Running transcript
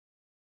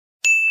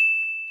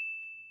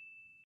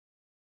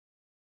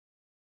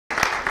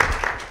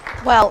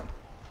Well,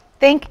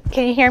 can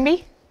you hear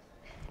me?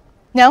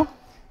 No?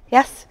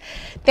 Yes?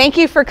 Thank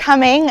you for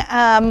coming.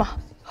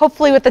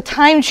 Hopefully with the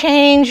time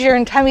change,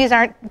 your tummies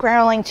aren't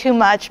growling too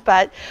much,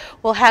 but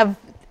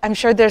I'm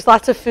sure there's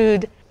lots of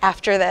food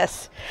after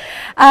this.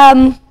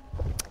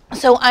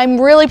 So I'm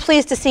really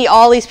pleased to see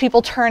all these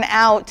people turn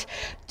out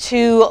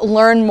to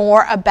learn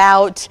more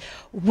about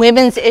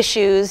women's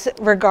issues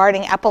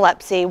regarding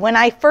epilepsy. When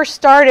I first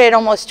started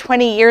almost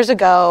 20 years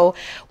ago,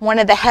 one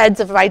of the heads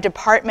of my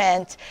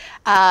department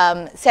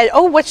said,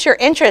 "Oh, what's your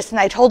interest?" And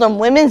I told him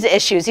women's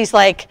issues. He's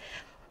like,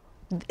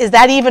 "Is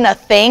that even a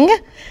thing?"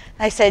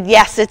 I said,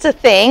 "Yes, it's a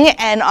thing,"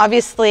 and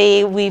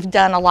obviously we've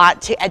done a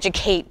lot to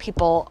educate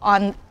people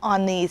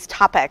on these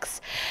topics,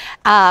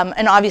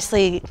 and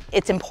obviously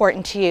it's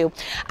important to you.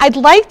 I'd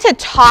like to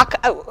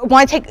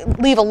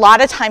leave a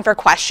lot of time for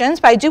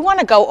questions, but I do want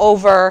to go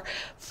over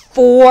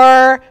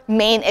 4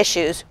 main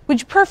issues.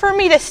 Would you prefer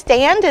me to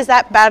stand? Is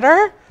that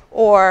better?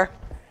 Or,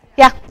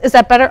 yeah, is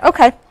that better?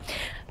 Okay.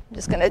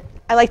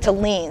 I like to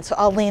lean, so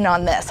I'll lean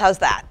on this. How's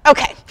that?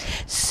 Okay,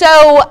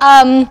 so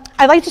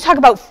I'd like to talk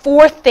about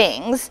 4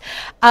 things.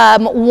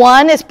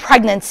 One is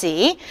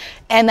pregnancy,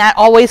 and that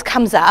always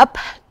comes up.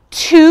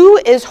 2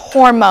 is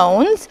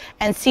hormones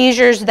and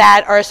seizures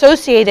that are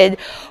associated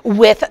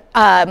with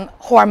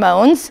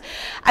hormones.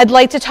 I'd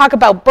like to talk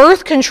about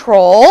birth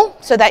control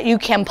so that you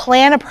can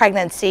plan a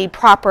pregnancy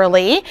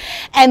properly.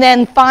 And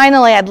then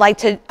finally, I'd like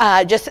to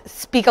just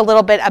speak a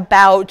little bit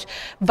about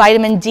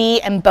vitamin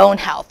D and bone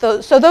health.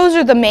 So those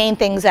are the main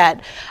things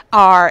that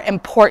are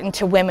important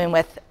to women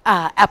with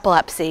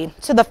epilepsy.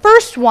 So the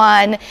first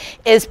one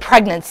is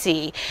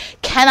pregnancy.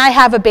 Can I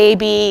have a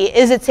baby?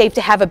 Is it safe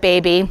to have a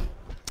baby?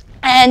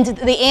 And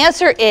the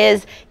answer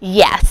is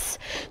yes.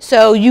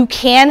 So you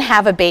can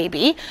have a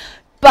baby,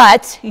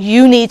 but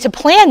you need to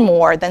plan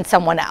more than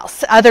someone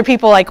else. Other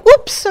people are like,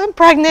 "Oops, I'm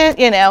pregnant,"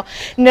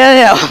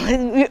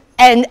 No.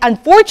 And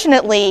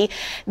unfortunately,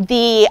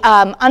 the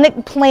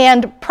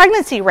unplanned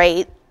pregnancy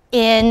rate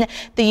in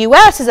the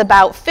US is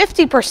about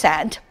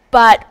 50%,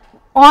 but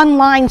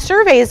online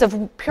surveys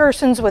of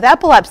persons with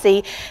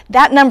epilepsy,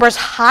 that number's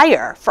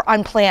higher for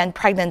unplanned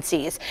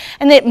pregnancies.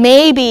 And it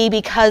may be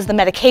because the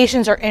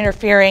medications are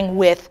interfering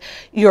with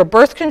your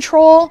birth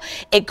control.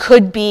 It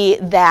could be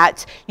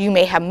that you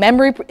may have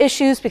memory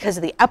issues because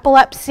of the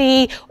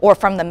epilepsy or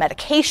from the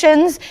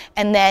medications.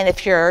 And then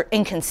if you're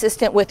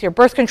inconsistent with your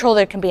birth control,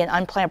 there can be an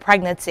unplanned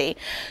pregnancy.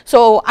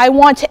 So I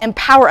want to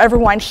empower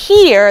everyone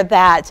here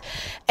that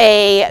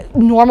a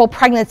normal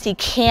pregnancy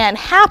can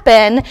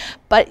happen,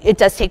 but it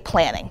does take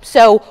planning.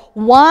 So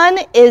one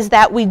is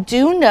that we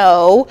do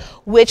know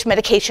which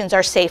medications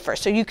are safer.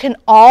 So you can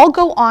all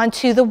go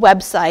onto the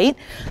website,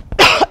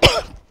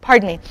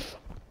 pardon me,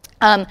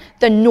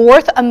 the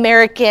North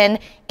American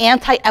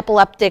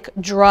Anti-Epileptic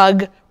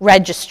Drug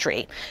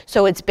Registry.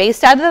 So it's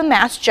based out of the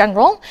Mass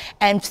General,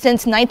 and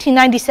since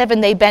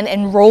 1997 they've been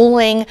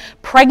enrolling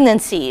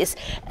pregnancies,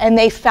 and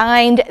they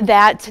find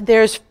that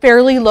there's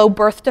fairly low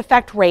birth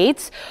defect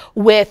rates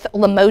with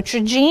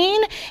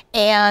lamotrigine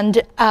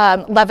and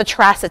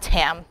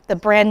levetiracetam. The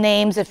brand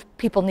names, if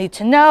people need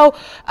to know,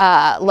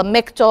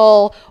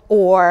 Lamictal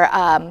or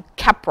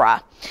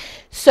Keppra.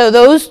 So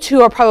those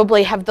 2 are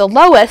probably have the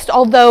lowest,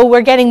 although we're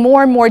getting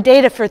more and more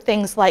data for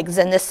things like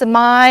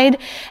zonisamide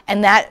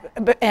and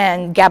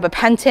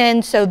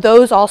gabapentin. So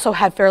those also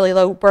have fairly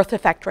low birth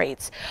defect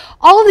rates.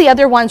 All of the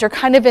other ones are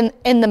kind of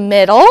in the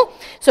middle.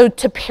 So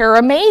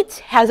topiramate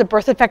has a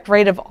birth defect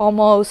rate of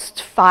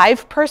almost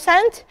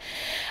 5%.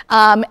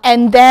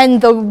 And then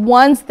the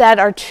ones that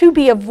are to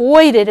be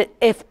avoided,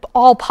 if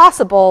all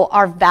possible,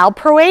 are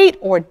valproate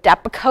or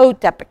Depakote,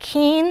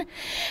 Depakine,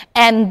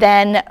 and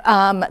then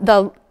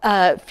the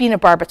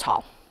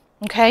phenobarbital.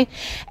 Okay,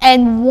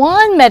 and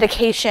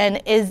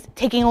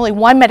taking only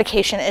one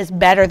medication is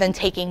better than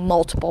taking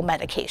multiple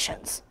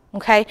medications.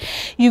 Okay,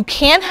 you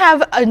can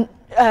have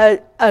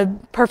a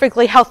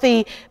perfectly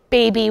healthy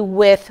baby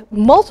with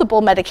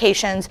multiple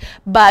medications,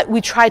 but we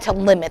try to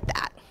limit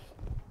that.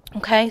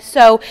 Okay,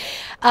 so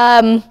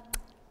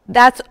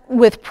that's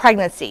with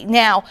pregnancy.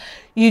 Now,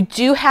 you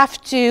do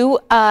have to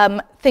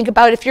think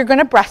about if you're going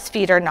to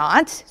breastfeed or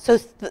not. So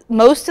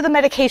most of the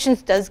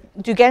medications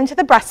do get into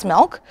the breast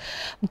milk,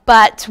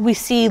 but we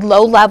see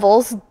low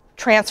levels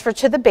transfer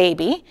to the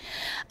baby.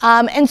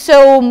 And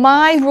so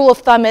my rule of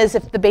thumb is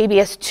if the baby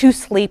is too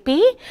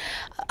sleepy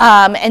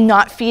and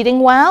not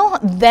feeding well,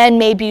 then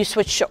maybe you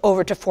switch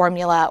over to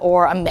formula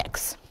or a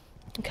mix.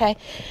 Okay.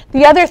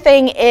 The other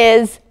thing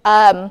is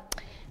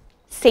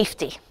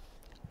safety.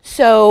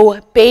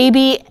 So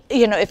baby,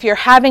 if you're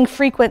having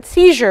frequent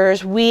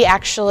seizures, we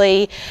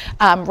actually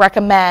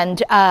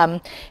recommend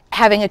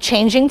having a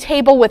changing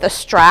table with a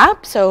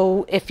strap.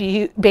 So if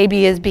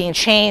baby is being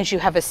changed, you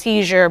have a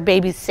seizure,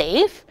 baby's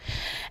safe.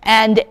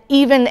 And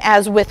even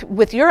as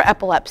with your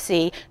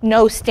epilepsy,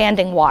 no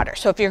standing water.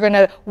 So if you're going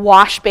to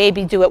wash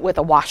baby, do it with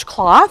a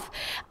washcloth.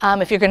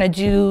 If you're going to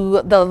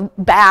do the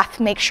bath,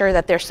 make sure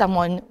that there's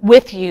someone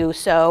with you,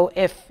 so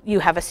if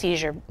you have a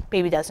seizure,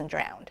 baby doesn't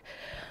drown.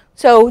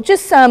 So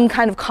just some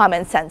kind of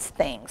common sense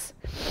things.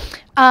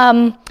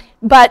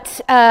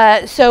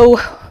 So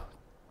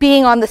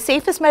being on the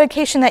safest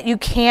medication that you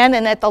can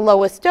and at the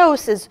lowest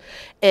dose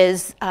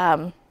is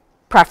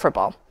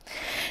preferable.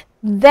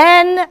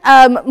 Then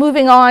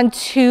moving on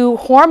to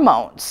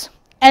hormones.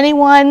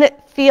 Anyone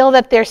feel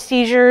that their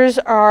seizures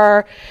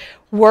are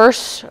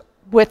worse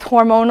with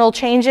hormonal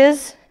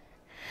changes?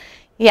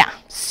 Yeah,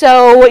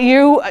 so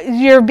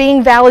you're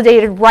being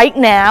validated right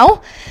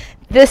now.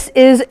 This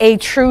is a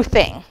true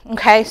thing,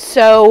 okay?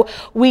 So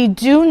we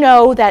do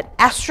know that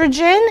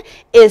estrogen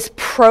is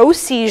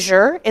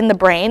pro-seizure in the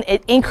brain.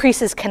 It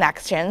increases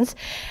connections.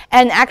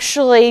 And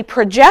actually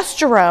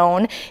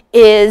progesterone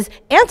is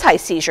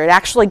anti-seizure. It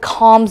actually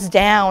calms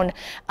down.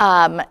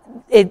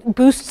 It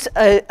boosts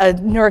a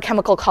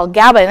neurochemical called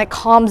GABA, and it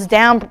calms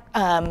down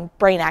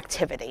brain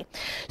activity.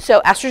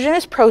 So estrogen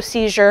is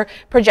pro-seizure,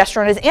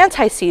 progesterone is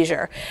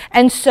anti-seizure.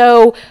 And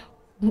so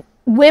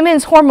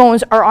women's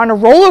hormones are on a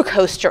roller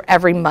coaster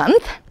every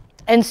month.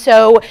 And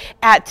so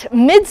at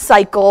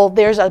mid-cycle,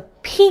 there's a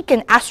peak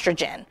in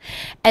estrogen.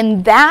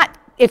 And that,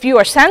 if you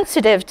are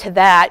sensitive to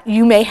that,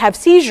 you may have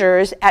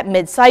seizures at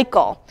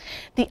mid-cycle.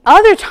 The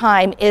other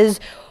time is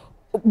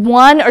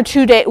 1 or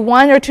 2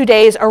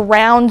 days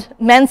around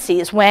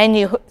menses when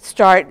you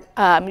start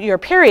your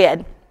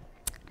period.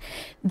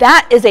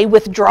 That is a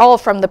withdrawal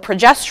from the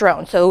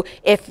progesterone. So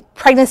if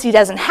pregnancy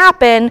doesn't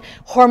happen,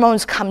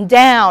 hormones come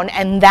down,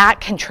 and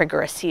that can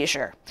trigger a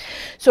seizure.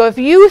 So if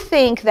you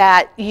think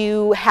that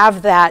you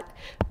have that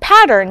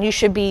pattern, you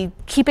should be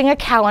keeping a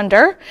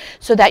calendar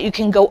so that you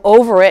can go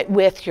over it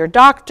with your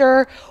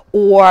doctor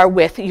or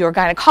with your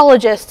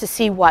gynecologist to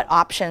see what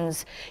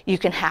options you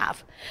can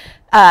have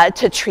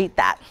to treat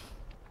that.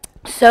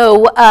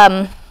 So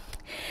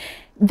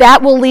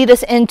that will lead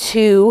us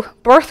into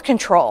birth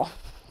control.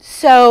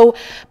 So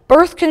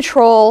birth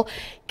control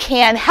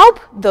can help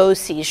those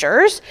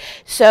seizures.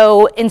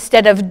 So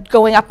instead of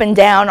going up and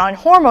down on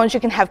hormones, you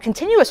can have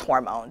continuous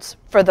hormones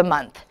for the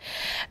month.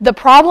 The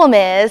problem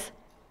is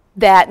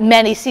that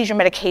many seizure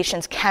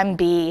medications can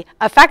be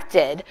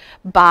affected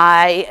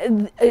by,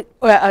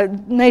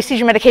 many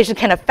seizure medications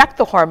can affect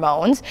the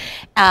hormones.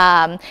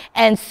 And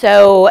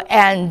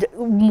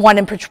one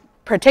in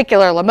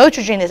particular,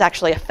 lamotrigine, is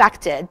actually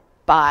affected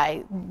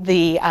by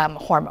the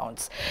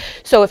hormones.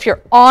 So if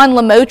you're on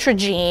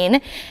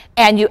lamotrigine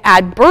and you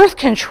add birth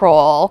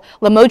control,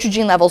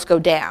 lamotrigine levels go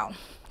down.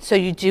 So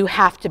you do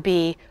have to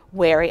be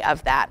wary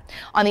of that.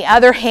 On the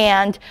other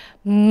hand,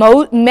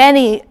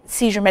 many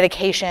seizure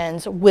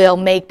medications will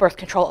make birth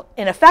control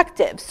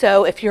ineffective.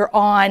 So if you're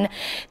on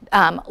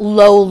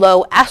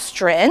low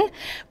estrin,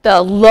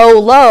 the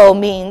low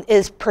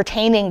is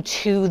pertaining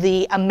to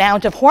the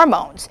amount of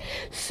hormones.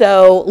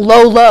 So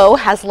low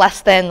has less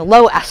than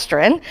low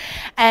estrin,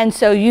 and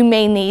so you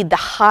may need the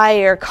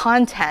higher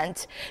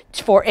content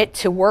for it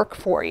to work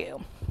for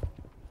you.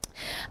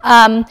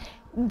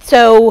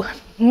 So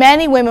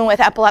many women with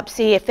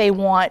epilepsy, if they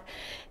want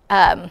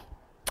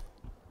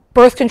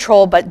birth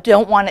control but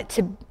don't want it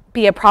to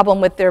be a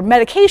problem with their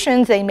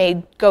medications, they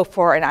may go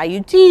for an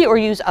IUD or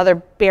use other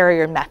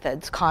barrier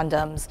methods,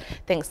 condoms,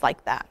 things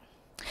like that.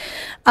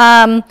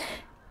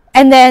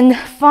 And then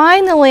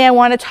finally, I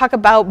want to talk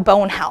about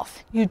bone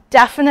health. You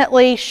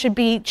definitely should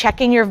be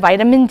checking your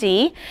vitamin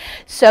D.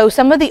 So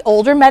some of the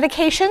older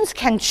medications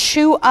can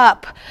chew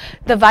up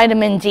the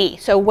vitamin D.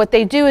 So what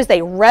they do is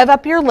they rev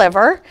up your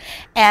liver,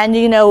 and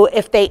you know,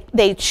 if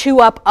they chew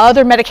up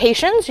other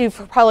medications,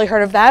 you've probably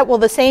heard of that. Well,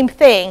 the same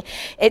thing,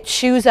 it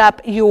chews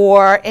up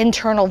your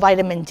internal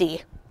vitamin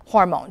D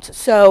hormones.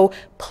 So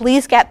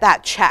please get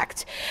that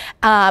checked.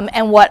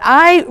 And what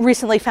I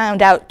recently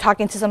found out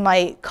talking to some of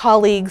my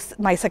colleagues,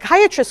 my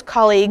psychiatrist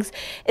colleagues,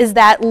 is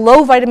that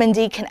low vitamin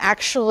D can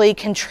actually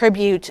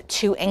contribute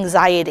to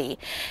anxiety.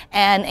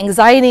 And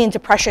anxiety and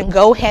depression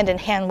go hand in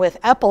hand with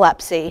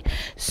epilepsy.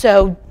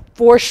 So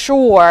for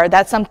sure,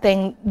 that's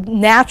something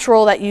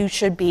natural that you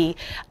should be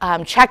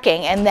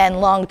checking. And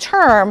then long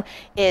term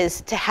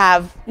is to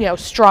have, you know,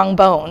 strong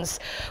bones.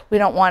 We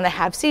don't want to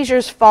have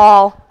seizures,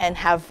 fall, and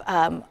have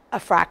a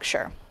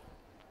fracture.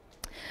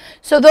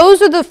 So those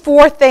are the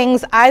 4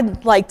 things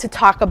I'd like to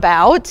talk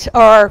about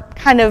or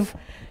kind of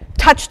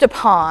touched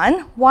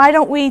upon. Why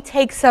don't we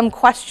take some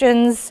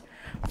questions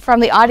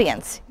from the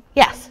audience?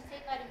 Yes?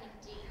 Say vitamin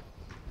D.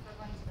 We're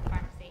going to the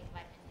pharmacy.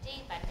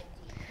 Vitamin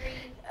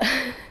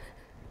D3.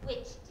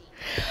 Which D?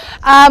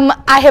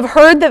 I have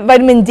heard that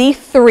vitamin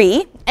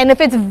D3, and if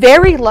it's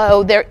very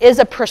low, there is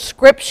a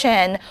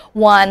prescription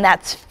one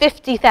that's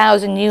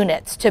 50,000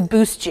 units to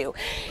boost you.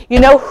 You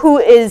know who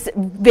is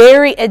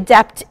very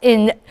adept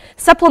in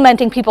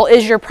supplementing people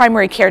is your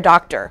primary care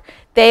doctor.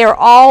 They are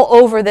all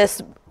over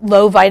this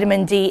low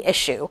vitamin D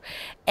issue.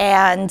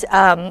 And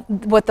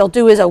what they'll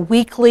do is a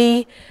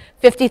weekly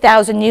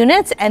 50,000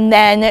 units, and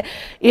then,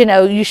 you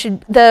know, you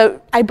should,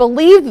 I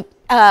believe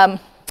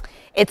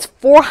it's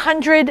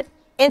 400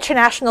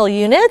 international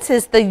units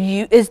is the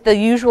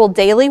usual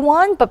daily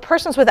one, but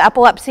persons with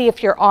epilepsy,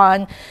 if you're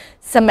on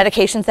some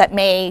medications that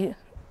may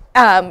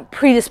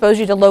predispose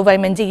you to low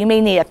vitamin D, you may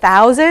need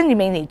 1,000, you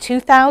may need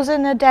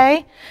 2,000 a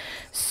day.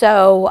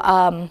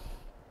 So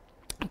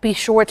be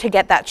sure to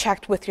get that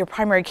checked with your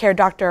primary care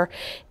doctor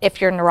if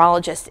your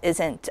neurologist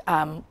isn't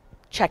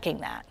checking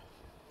that.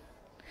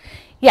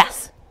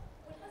 Yes?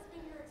 What has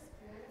been your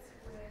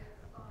experience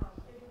with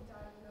getting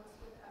diagnosed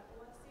with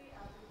epilepsy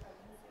after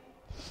pregnancy?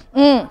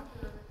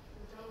 After you're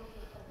done with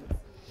the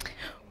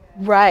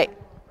pregnancy? Right.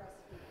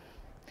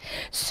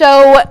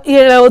 So,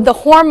 you know, the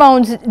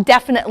hormones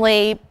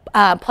definitely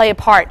play a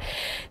part.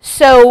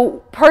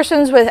 So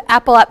persons with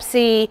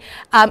epilepsy,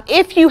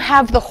 if you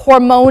have the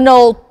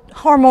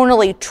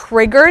hormonally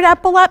triggered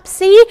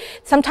epilepsy,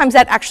 sometimes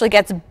that actually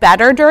gets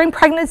better during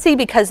pregnancy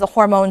because the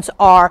hormones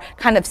are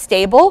kind of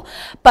stable.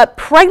 But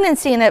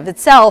pregnancy in and of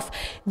itself,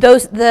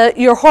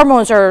 your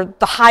hormones are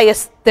the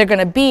highest they're going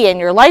to be in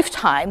your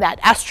lifetime, that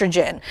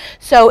estrogen.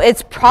 So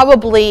it's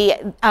probably,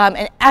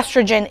 an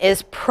estrogen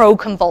is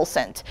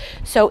proconvulsant.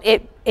 So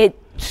it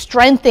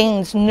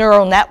strengthens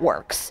neural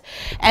networks.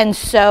 And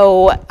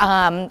so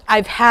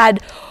I've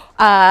had,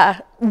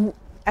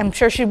 I'm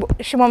sure she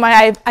won't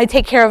mind, I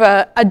take care of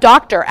a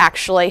doctor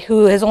actually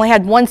who has only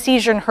had one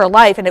seizure in her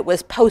life, and it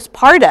was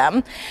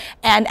postpartum,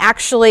 and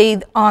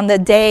actually on the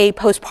day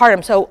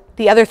postpartum. So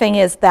the other thing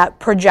is that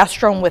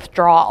progesterone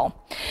withdrawal.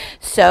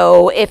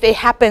 So if it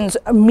happens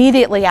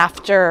immediately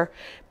after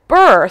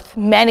birth,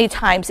 many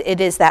times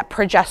it is that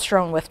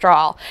progesterone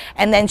withdrawal.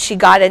 And then she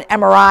got an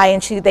MRI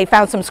and they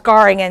found some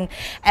scarring,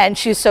 and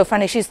she's so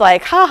funny. She's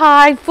like, haha,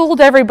 I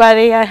fooled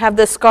everybody. I have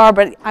this scar,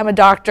 but I'm a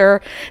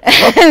doctor.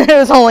 And it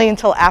was only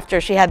until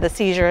after she had the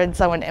seizure and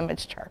someone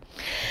imaged her.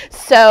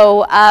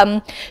 So,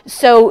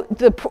 so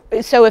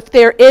if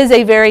there is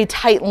a very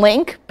tight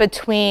link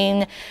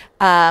between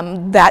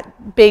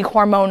that big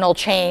hormonal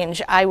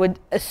change, I would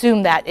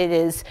assume that it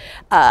is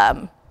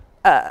a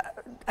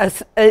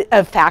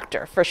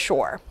factor for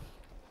sure.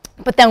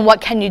 But then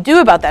what can you do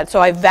about that? So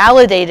I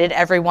validated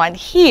everyone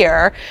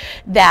here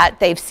that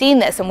they've seen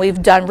this, and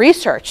we've done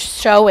research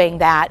showing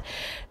that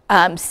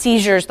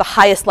seizures, the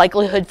highest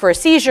likelihood for a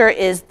seizure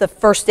is the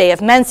first day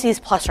of menses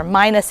plus or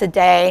minus a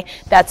day.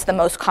 That's the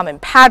most common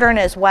pattern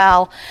as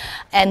well.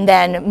 And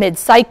then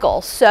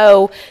mid-cycle.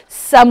 So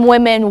some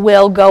women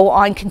will go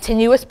on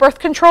continuous birth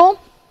control,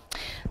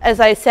 as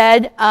I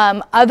said.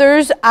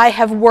 Others I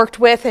have worked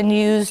with and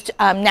used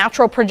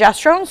natural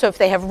progesterone, so if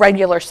they have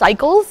regular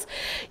cycles,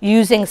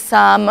 using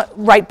some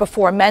right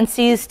before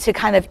menses to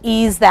kind of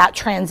ease that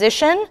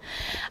transition,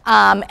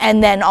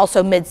 and then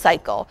also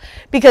mid-cycle.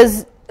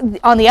 Because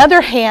on the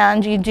other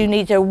hand, you do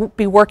need to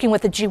be working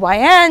with a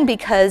GYN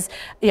because,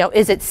 you know,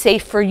 is it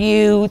safe for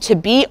you to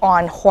be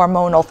on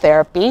hormonal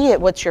therapy?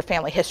 What's your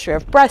family history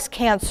of breast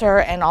cancer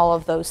and all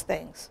of those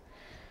things?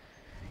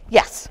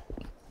 Yes?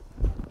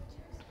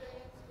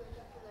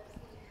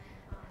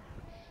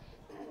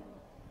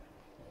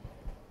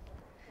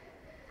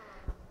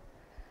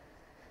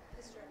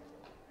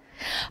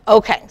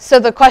 Okay, so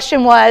the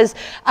question was,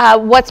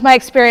 what's my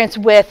experience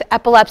with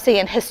epilepsy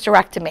and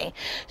hysterectomy?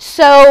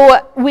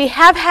 So we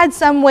have had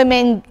some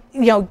women,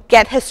 you know,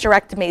 get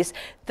hysterectomies.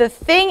 The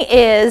thing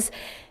is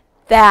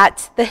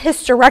that the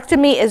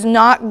hysterectomy is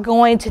not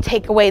going to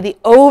take away the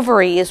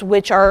ovaries,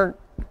 which are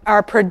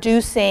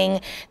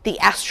producing the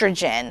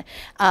estrogen,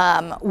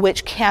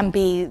 which can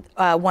be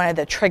one of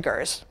the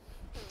triggers.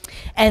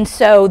 And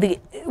so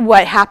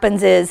what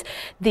happens is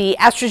the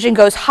estrogen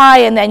goes high,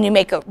 and then you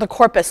make the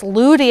corpus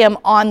luteum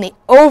on the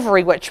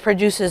ovary, which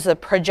produces the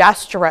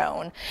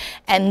progesterone.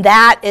 And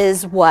that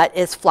is what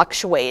is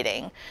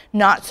fluctuating,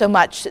 not so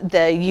much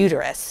the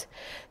uterus.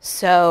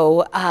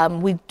 So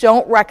we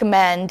don't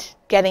recommend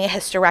getting a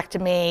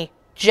hysterectomy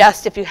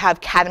just if you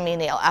have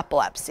catamenial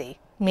epilepsy,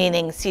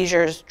 meaning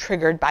seizures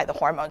triggered by the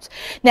hormones.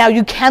 Now,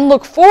 you can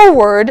look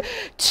forward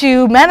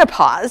to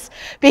menopause,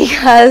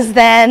 because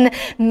then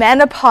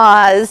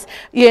menopause,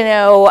 you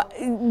know,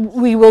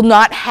 we will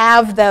not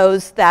have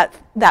that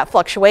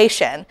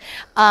fluctuation.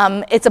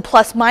 It's a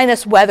plus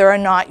minus whether or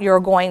not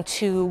you're going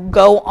to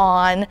go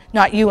on,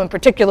 not you in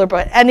particular,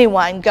 but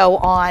anyone go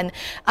on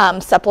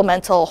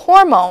supplemental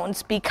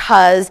hormones,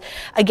 because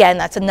again,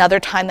 that's another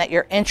time that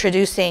you're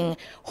introducing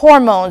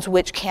hormones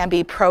which can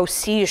be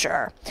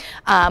pro-seizure.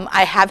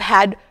 I have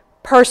had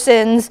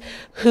persons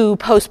who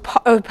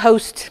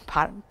post-menopause,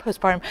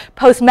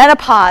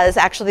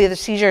 actually the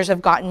seizures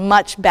have gotten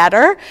much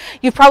better.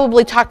 You've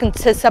probably talked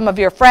to some of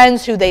your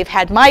friends who they've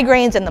had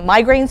migraines, and the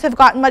migraines have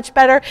gotten much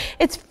better.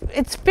 It's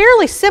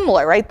fairly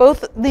similar, right?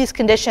 Both these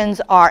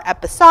conditions are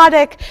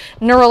episodic,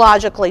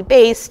 neurologically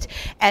based,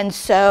 and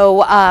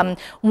so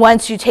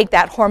once you take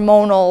that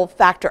hormonal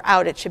factor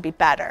out, it should be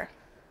better.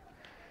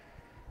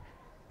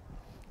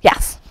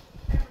 Yes?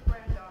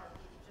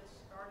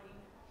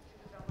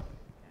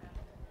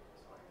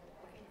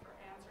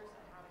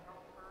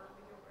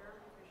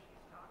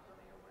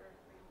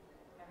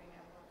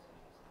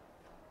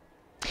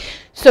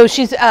 So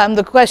she's,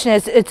 the question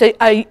is, it's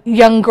a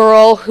young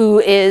girl who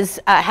is,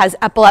 has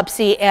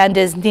epilepsy and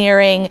is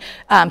nearing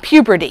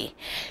puberty.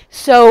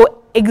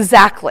 So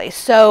exactly.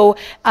 So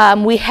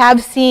we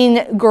have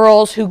seen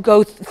girls who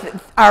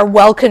are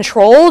well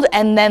controlled,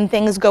 and then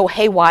things go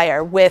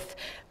haywire with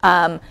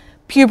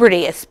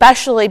puberty,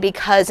 especially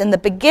because in the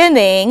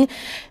beginning,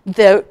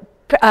 the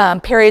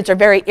periods are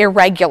very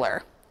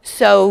irregular.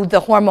 So the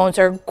hormones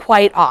are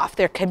quite off.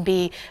 There can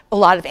be a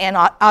lot of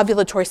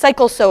anovulatory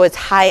cycles, so it's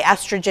high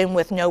estrogen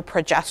with no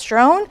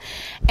progesterone.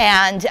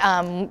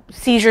 And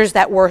seizures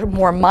that were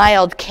more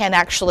mild can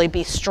actually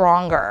be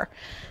stronger.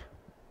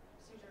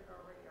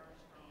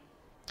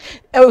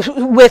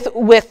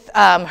 With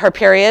her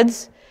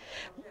periods?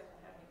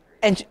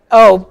 And,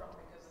 oh,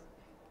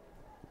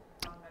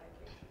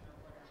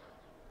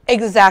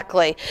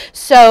 exactly.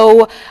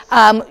 So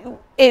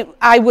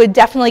I would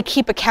definitely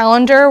keep a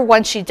calendar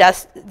once she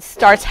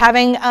starts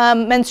having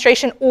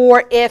menstruation,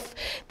 or if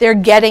they're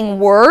getting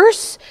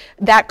worse,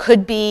 that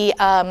could be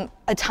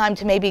a time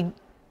to maybe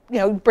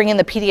bring in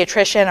the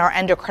pediatrician or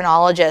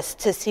endocrinologist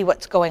to see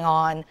what's going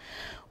on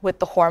with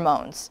the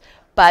hormones.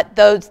 But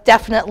those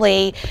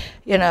definitely,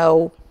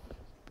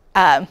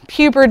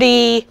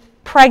 puberty,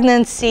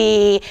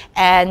 pregnancy,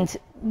 and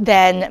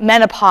then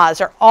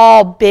menopause are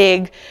all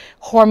big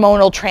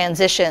hormonal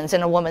transitions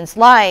in a woman's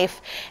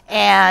life,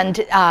 and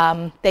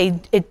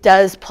it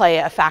does play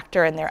a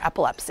factor in their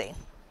epilepsy.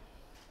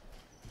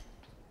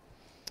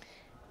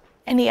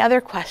 Any other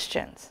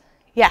questions?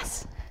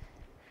 Yes?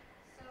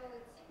 So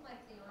it seemed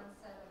like the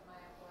onset of my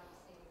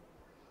epilepsy,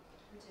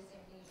 which is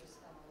amnesia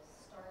spells,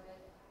 started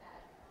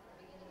at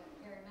the beginning of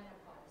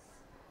perimenopause.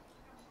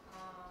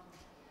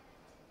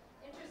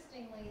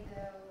 Interestingly,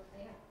 though,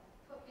 they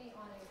put me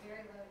on a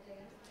very low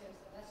dose of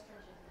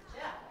estrogen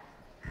gel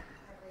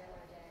every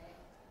other day.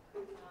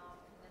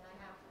 Then I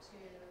have to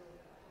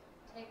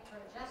take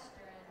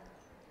progesterone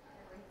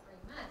every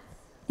 3 months.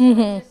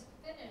 Mm-hmm. I just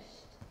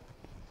finished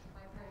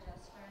my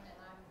progesterone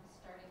and I'm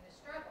starting to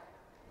struggle.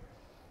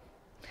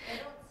 I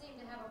don't seem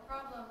to have a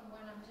problem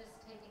when I'm just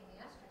taking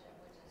the estrogen,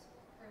 which is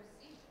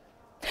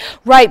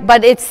pro-seizure. Right,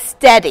 but it's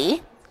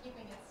steady. It's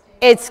keeping it stable.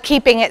 It's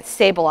keeping it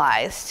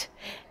stabilized.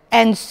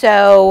 And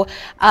so,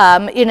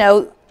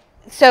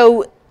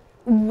 so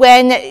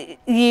when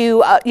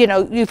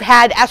you've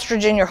had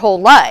estrogen your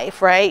whole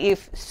life, right?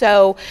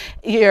 So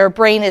your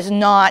brain is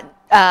not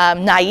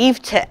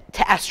naive to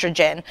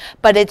estrogen,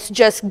 but it's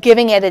just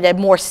giving it at a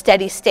more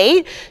steady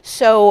state.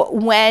 So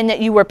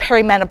when you were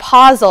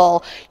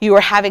perimenopausal, you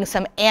were having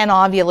some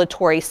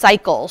anovulatory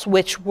cycles,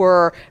 which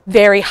were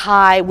very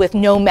high with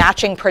no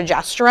matching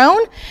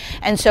progesterone.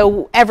 And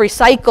so every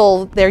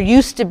cycle, there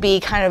used to be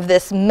kind of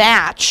this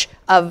match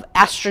of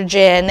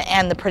estrogen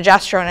and the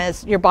progesterone.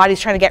 As your body's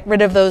trying to get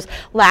rid of those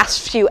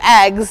last few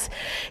eggs,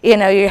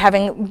 you're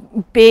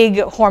having big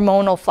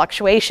hormonal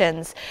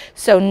fluctuations.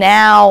 So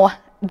now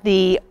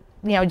the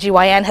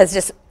GYN has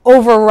just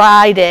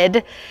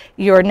overrided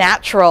your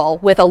natural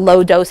with a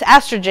low dose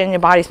estrogen. Your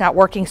body's not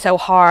working so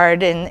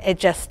hard, and it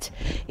just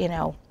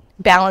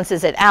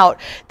balances it out.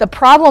 The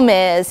problem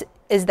is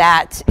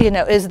that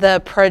is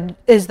the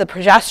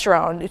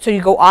progesterone. So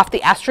you go off the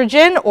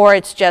estrogen, or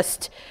it's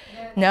just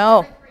no.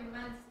 Every 3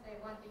 months they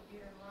want the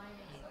uterine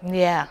lining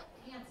Yeah.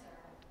 cancer.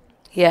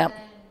 Yeah. And then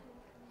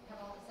have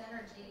all this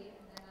energy,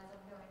 and then as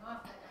I'm going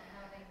off it, I'm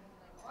having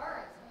like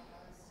auras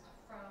almost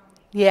from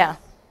Yeah. my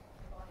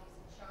body's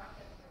in shock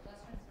that the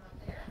progesterone's not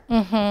there.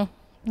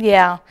 Mm-hmm.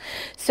 Yeah.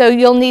 So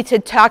you'll need to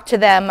talk to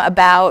them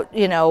about,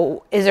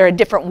 is there a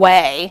different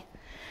way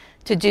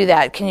to do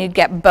that? Can you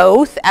get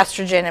both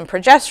estrogen and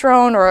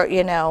progesterone, or,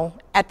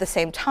 at the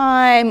same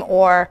time,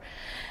 or,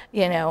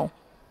 yeah. Another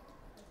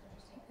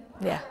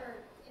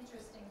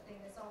interesting thing,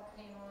 this all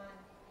came on,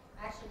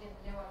 I actually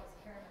didn't know I was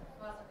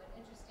perimenopausal, but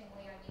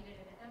interestingly I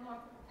needed an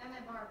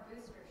MMR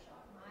booster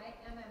shot. My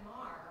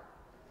MMR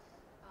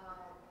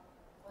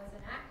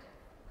wasn't active.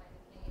 I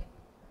became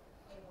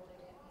able to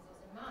get measles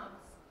and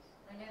mumps.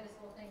 I know this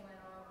whole thing went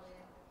on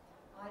with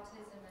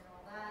autism and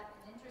all that,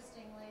 and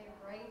interestingly,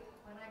 right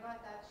when I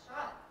got that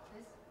shot,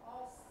 this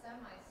all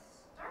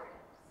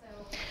semi-started. So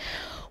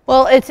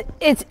Well, it's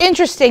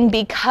interesting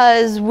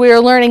because we're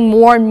learning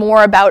more and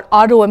more about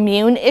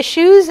autoimmune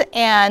issues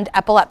and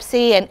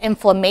epilepsy and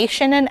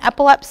inflammation in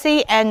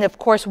epilepsy, and of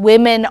course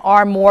women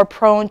are more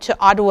prone to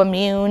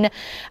autoimmune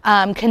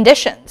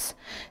conditions.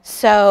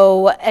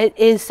 So it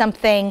is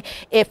something,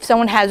 if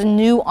someone has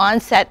new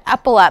onset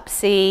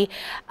epilepsy,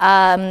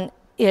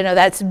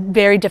 that's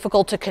very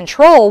difficult to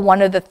control.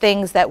 One of the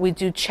things that we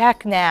do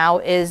check now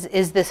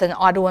is this an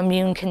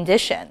autoimmune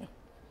condition?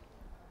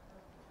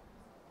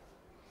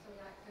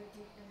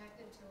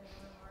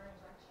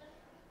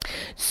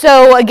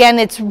 So again,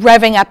 it's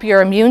revving up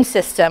your immune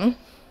system,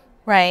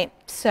 right?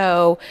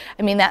 So,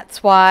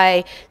 that's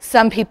why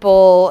some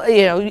people,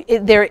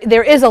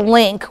 there is a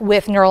link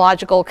with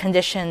neurological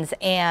conditions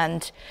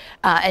and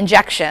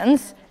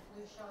injections.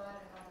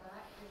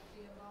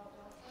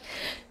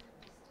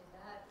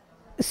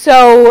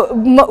 So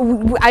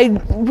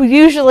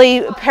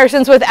usually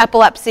persons with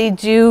epilepsy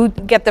do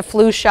get the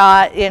flu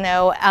shot,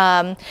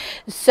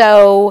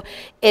 so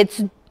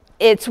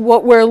it's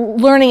what we're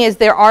learning is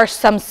there are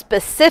some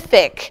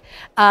specific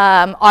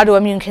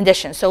autoimmune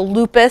conditions. So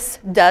lupus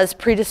does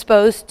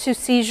predispose to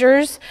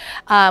seizures.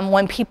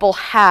 When people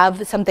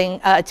have something,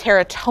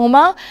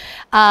 teratoma,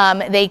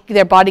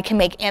 their body can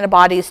make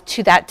antibodies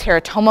to that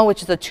teratoma,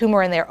 which is a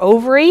tumor in their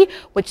ovary,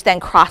 which then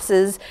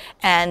crosses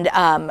and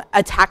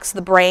attacks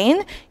the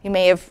brain. You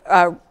may have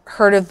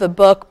heard of the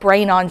book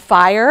Brain on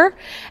Fire,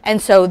 and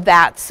so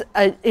that's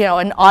an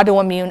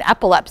autoimmune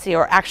epilepsy,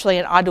 or actually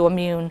an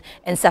autoimmune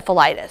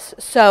encephalitis.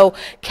 So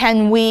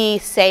can we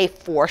say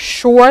for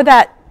sure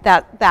that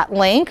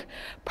link?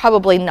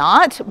 Probably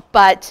not,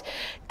 but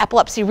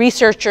epilepsy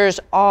researchers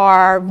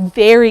are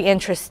very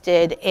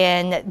interested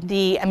in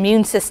the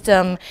immune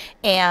system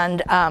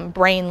and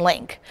brain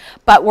link.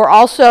 But we're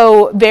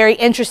also very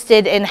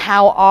interested in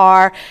how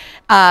our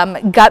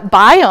gut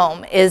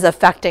biome is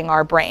affecting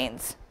our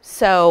brains.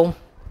 So,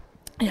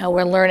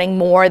 we're learning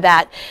more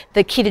that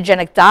the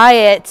ketogenic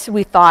diet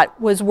we thought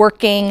was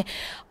working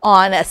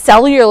on a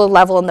cellular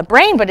level in the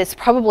brain, but it's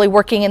probably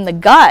working in the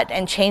gut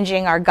and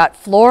changing our gut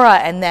flora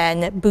and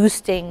then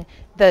boosting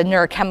the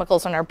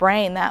neurochemicals in our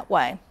brain that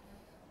way.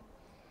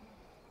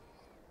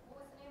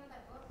 What was the name of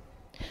that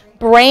book?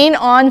 Brain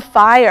on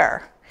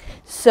Fire.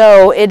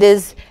 So it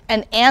is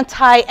an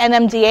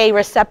anti-NMDA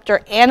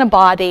receptor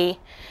antibody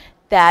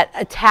that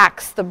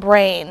attacks the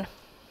brain.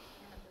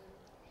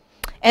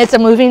 And it's a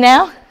movie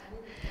now?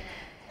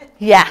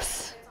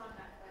 Yes.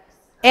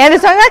 And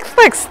it's on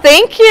Netflix.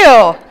 Thank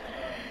you.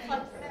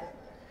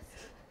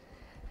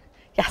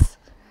 Yes.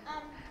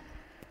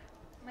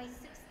 My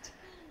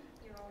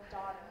 16-year-old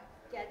daughter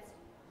gets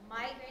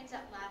migraines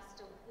that last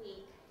a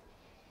week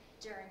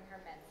during her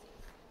menses.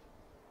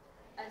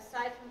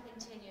 Aside from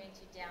continuing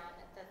to down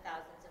the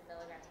thousands of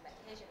milligrams of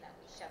medication that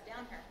we shove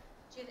down her,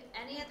 do you have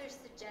any other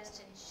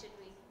suggestions?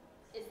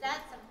 Is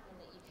that something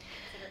that you can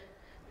consider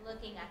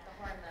looking at the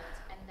hormones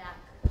and that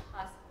could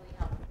possibly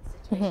help the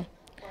situation,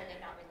 or are they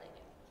not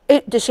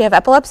related? Does she have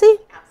epilepsy?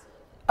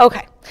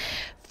 Absolutely. Okay.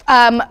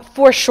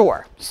 For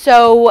sure.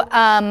 So,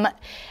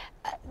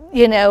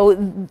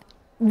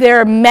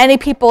 there are many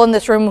people in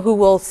this room who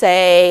will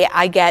say,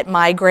 I get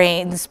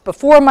migraines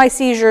before my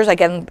seizures, I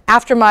get them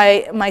after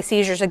my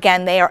seizures.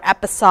 Again, they are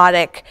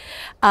episodic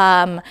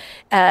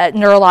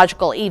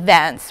neurological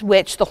events,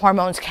 which the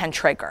hormones can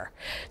trigger.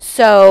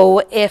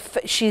 So if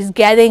she's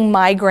getting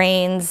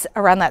migraines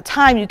around that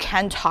time, you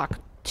can talk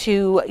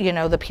to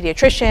the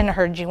pediatrician,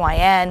 her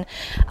GYN.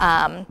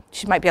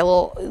 She might be a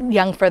little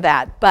young for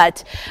that,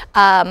 but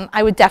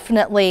I would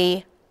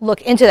definitely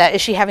look into that. Is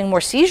she having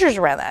more seizures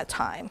around that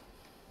time?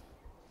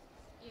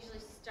 Usually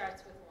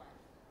starts with one,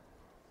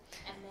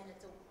 and then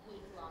it's a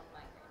week-long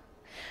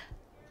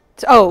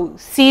migraine. Oh,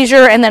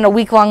 seizure and then a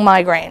week-long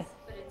migraine.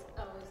 But it's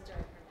always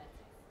during her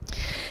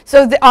menses.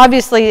 So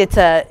obviously it's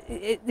a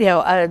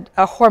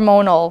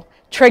hormonal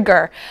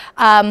trigger.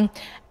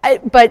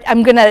 But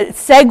I'm going to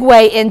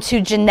segue into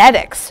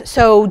genetics.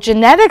 So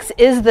genetics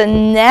is the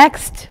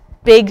next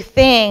big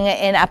thing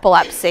in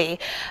epilepsy.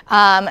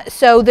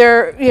 So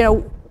there,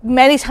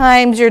 many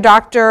times your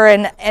doctor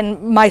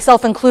and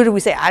myself included, we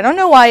say, I don't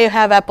know why you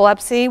have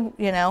epilepsy,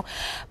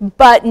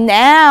 but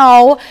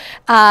now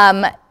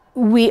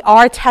we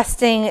are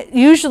testing.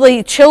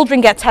 Usually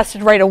children get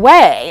tested right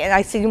away, and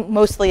I see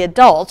mostly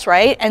adults,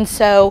 right? And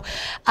so,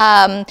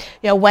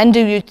 when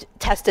do you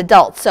test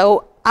adults?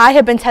 So I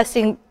have been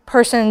testing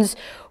persons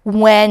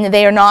when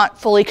they are not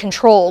fully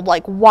controlled.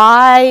 Like,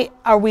 why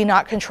are we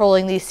not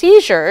controlling these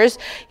seizures?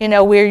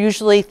 We're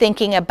usually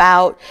thinking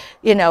about,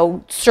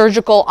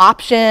 surgical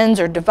options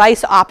or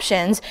device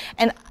options.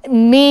 And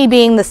me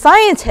being the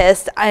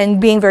scientist and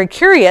being very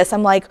curious,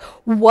 I'm like,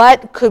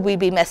 what could we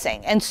be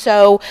missing? And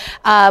so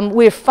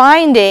we're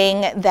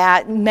finding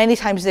that many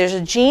times there's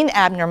a gene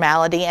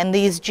abnormality, and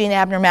these gene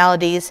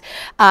abnormalities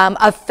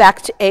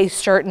affect a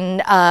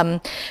certain,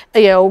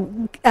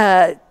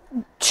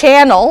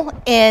 channel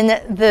in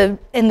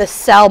the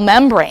cell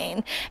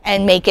membrane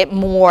and make it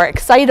more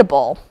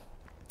excitable.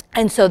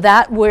 And so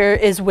that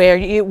is where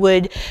it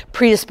would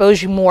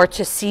predispose you more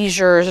to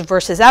seizures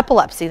versus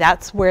epilepsy.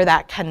 That's where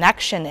that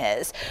connection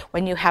is,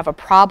 when you have a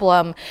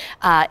problem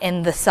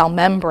in the cell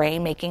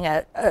membrane making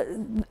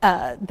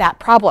that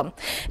problem.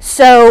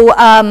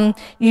 So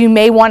you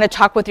may want to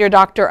talk with your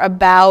doctor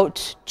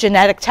about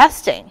genetic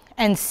testing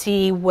and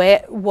see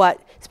what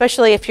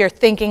especially if you're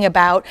thinking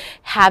about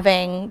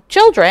having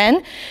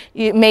children,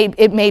 it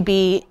may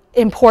be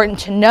important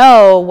to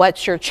know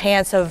what's your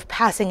chance of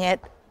passing it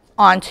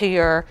on to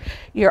your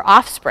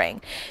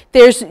offspring.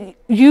 There's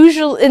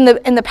usually, in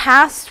the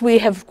past, we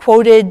have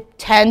quoted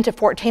 10 to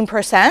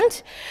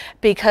 14%,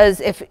 because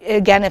if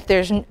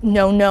there's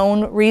no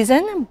known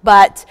reason,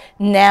 but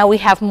now we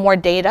have more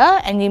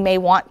data, and you may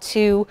want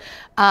to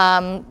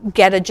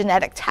get a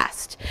genetic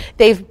test.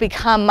 They've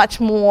become much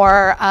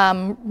more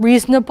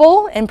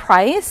reasonable in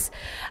price,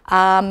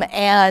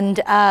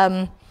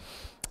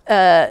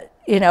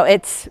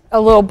 it's a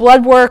little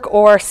blood work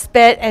or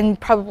spit, and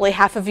probably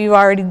half of you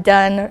already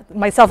done,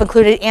 myself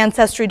included,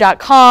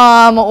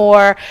 Ancestry.com,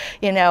 or,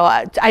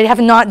 I have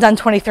not done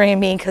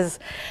 23andMe because,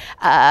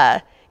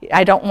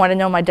 I don't want to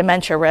know my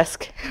dementia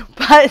risk,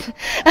 but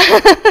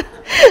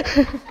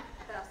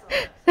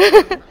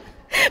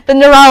the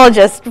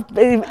neurologist,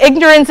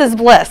 ignorance is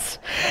bliss.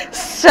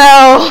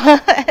 So,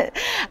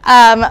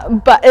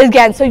 but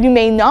again, so you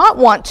may not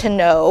want to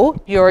know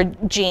your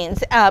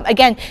genes.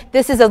 Again,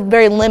 this is a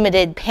very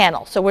limited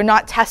panel. So we're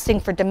not testing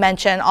for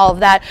dementia and all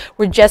of that.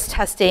 We're just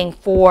testing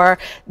for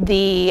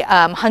the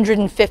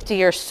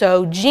 150 or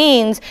so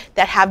genes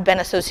that have been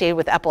associated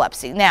with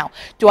epilepsy. Now,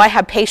 do I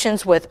have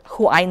patients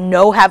who I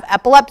know have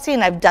epilepsy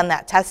and I've done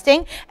that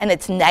testing and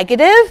it's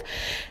negative?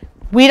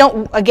 We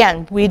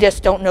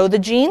just don't know the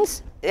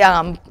genes.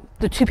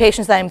 The two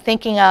patients that I'm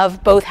thinking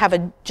of both have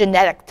a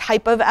genetic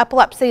type of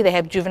epilepsy. They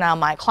have juvenile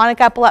myoclonic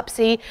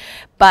epilepsy,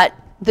 but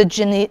the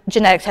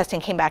genetic testing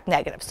came back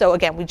negative. So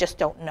again, we just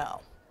don't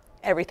know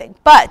everything.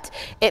 But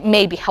it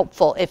may be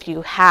helpful if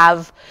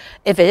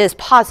it is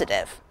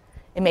positive.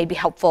 It may be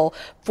helpful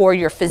for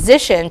your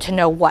physician to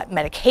know what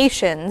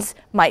medications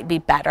might be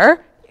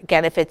better.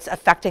 Again, if it's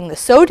affecting the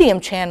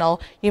sodium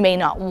channel,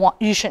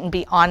 you shouldn't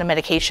be on a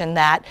medication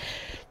that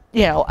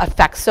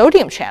affects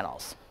sodium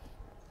channels.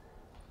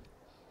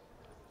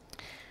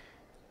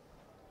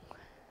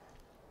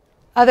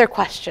 Other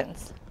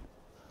questions?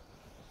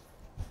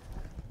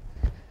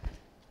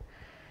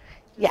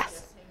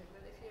 Yes.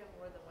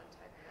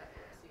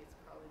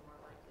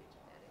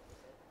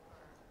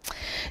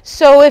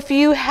 So if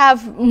you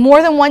have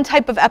more than one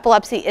type of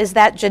epilepsy, is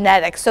that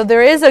genetic? So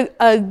there is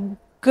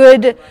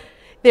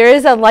there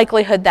is a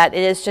likelihood that it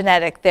is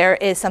genetic. There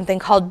is something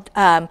called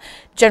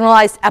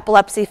generalized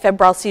epilepsy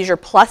febrile seizure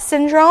plus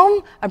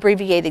syndrome,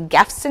 abbreviated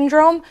GEF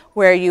syndrome,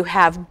 where you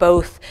have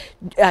both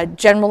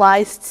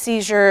generalized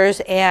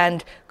seizures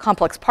and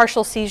complex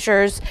partial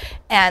seizures,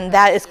 and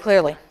that is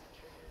clearly.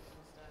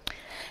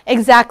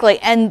 Exactly,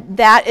 and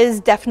that is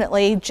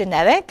definitely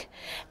genetic.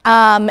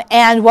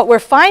 And what we're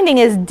finding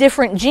is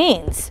different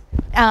genes.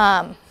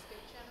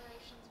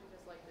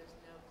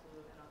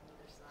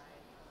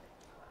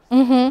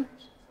 Mm-hmm.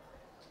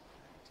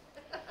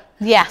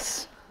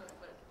 Yes.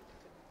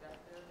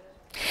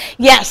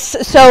 Yes,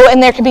 so,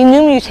 and there can be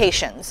new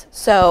mutations,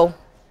 so,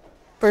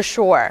 for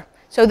sure.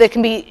 So there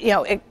can be,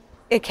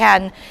 it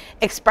can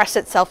express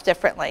itself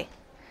differently.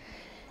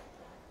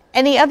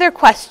 Any other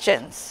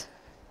questions?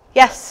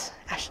 Yes,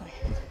 Ashley.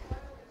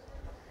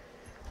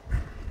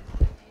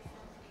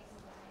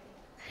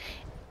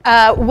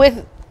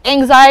 With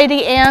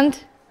anxiety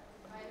and?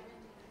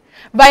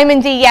 Vitamin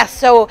D, yes.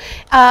 So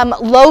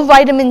low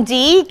vitamin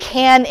D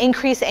can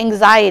increase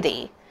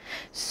anxiety.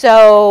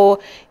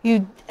 So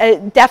you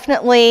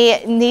definitely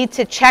need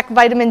to check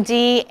vitamin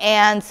D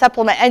and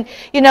supplement. And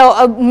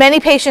many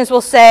patients will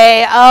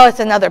say, oh, it's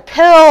another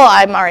pill.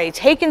 I'm already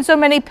taking so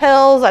many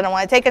pills. I don't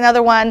want to take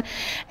another one.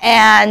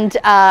 And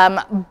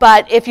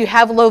but if you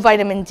have low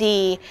vitamin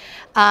D,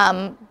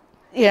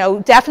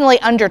 definitely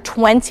under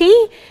 20,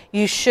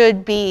 you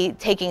should be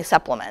taking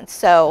supplements.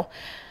 So,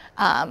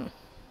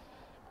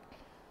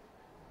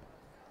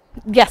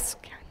 yes.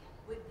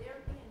 Would there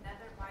be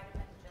another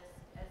vitamin just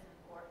as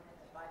important as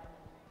vitamin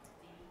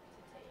D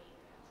to take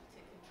to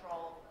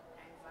control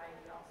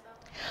anxiety also?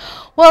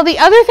 Well, the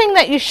other thing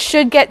that you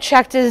should get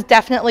checked is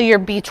definitely your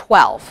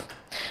B12.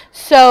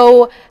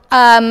 So,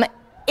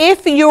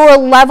 if your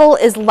level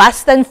is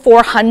less than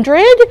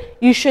 400,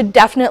 you should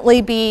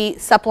definitely be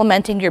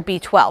supplementing your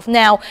B12.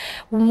 Now,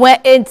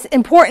 it's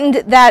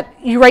important that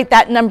you write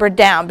that number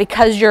down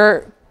because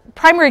your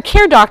primary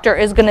care doctor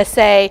is going to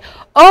say,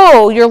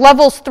 oh, your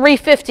level's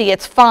 350,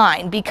 it's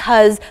fine,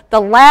 because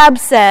the lab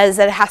says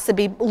that it has to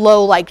be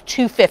below like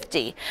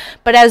 250.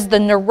 But as the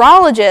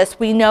neurologist,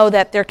 we know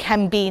that there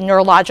can be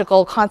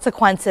neurological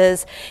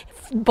consequences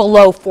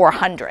below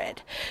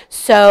 400.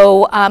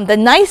 So the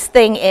nice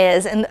thing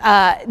is, and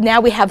now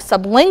we have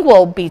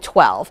sublingual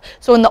B12.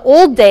 So in the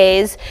old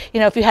days,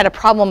 if you had a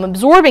problem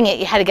absorbing it,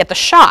 you had to get the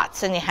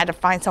shots and you had to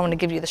find someone to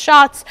give you the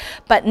shots.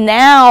 But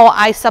now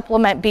I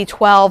supplement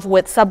B12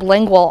 with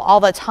sublingual all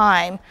the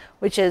time,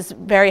 which is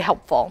very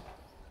helpful.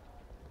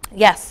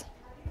 Yes?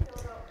 How do you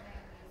feel about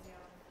magnesium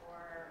for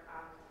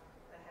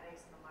the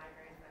headaches and the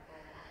migraines that go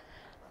along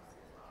with epilepsy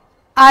as well?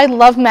 I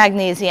love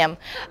magnesium.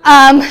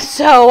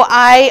 So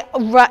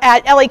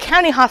at LA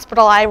County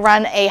Hospital, I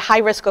run a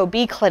high-risk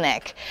OB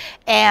clinic,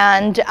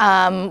 and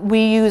we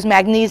use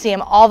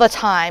magnesium all the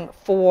time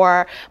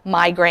for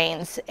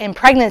migraines in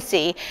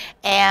pregnancy,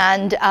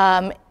 and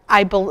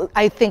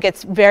I think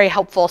it's very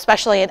helpful,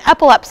 especially in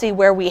epilepsy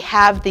where we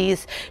have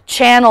these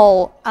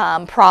channel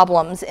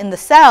problems in the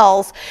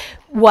cells.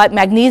 What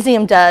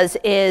magnesium does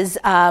is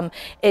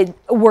it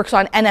works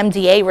on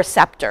NMDA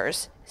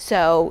receptors.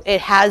 So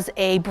it has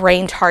a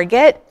brain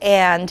target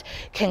and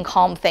can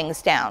calm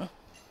things down.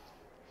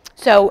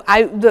 So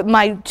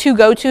my two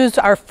go-tos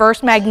are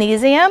first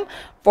magnesium,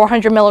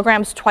 400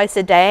 milligrams twice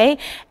a day,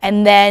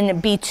 and then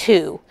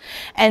B2.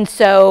 And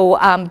so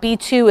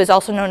B2 is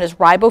also known as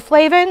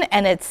riboflavin,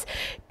 and it's,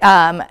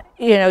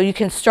 you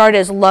can start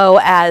as low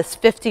as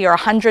 50 or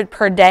 100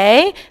 per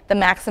day. The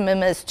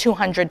maximum is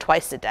 200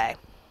 twice a day.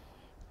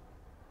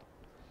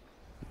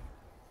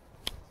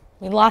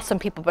 We lost some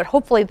people, but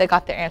hopefully they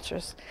got their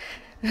answers.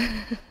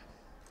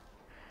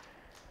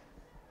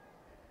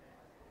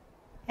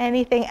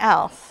 Anything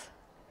else?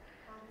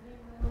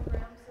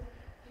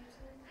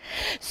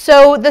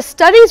 So the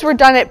studies were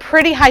done at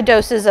pretty high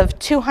doses of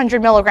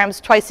 200 milligrams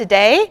twice a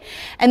day.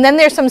 And then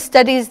there's some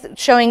studies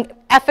showing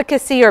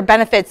efficacy or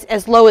benefits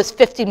as low as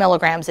 50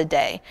 milligrams a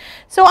day.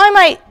 So I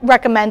might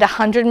recommend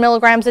 100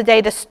 milligrams a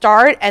day to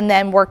start and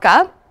then work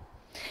up.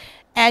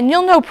 And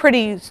you'll know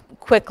pretty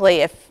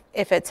quickly if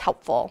it's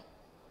helpful.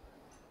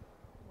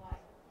 Why?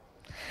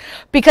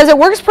 Because it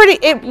works pretty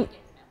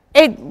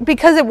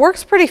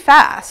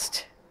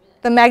fast.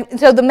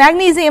 So the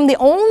magnesium, the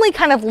only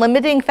kind of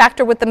limiting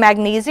factor with the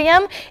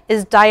magnesium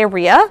is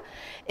diarrhea.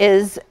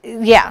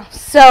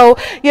 So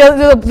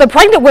the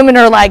pregnant women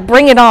are like,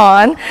 bring it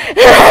on.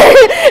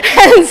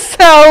 And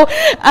so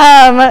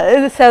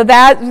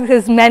that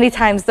is many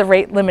times the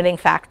rate limiting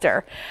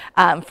factor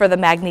for the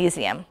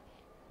magnesium.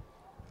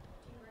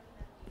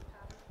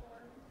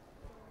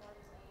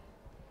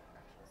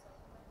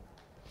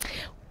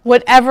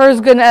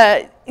 Whatever's going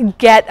to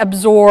get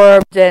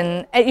absorbed.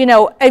 And,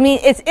 I mean,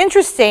 it's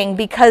interesting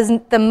because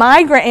the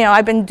migraine,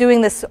 I've been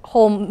doing this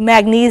whole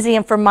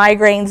magnesium for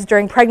migraines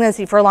during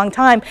pregnancy for a long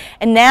time.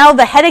 And now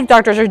the headache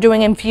doctors are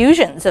doing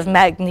infusions of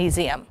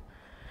magnesium.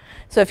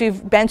 So if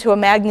you've been to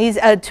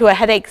a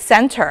headache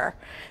center,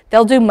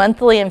 they'll do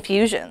monthly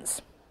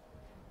infusions.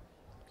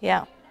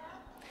 Yeah.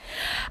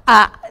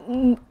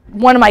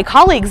 One of my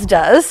colleagues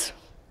does.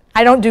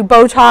 I don't do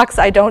Botox,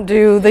 I don't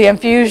do the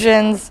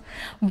infusions,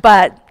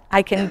 but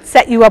I can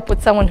set you up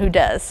with someone who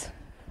does.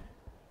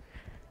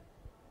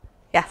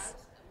 Yes?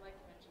 I'd like to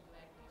mention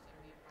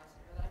magnesium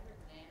but I heard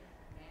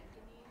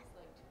manganese, like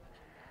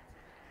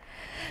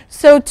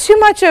So too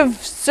much of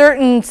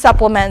certain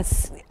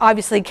supplements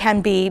obviously can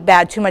be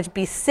bad. Too much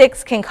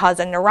B6 can cause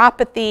a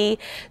neuropathy.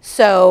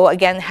 So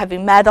again, heavy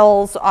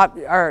metals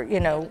are,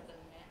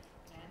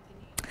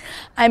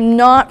 I'm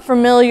not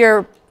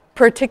familiar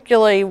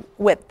particularly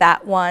with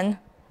that one,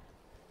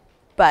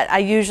 but I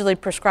usually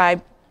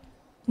prescribe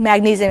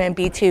magnesium and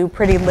B2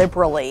 pretty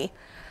liberally.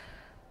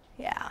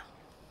 Yeah.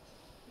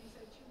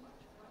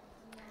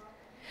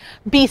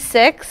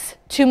 B6,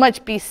 too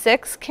much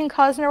B6 can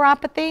cause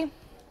neuropathy.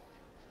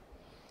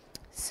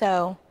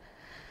 So,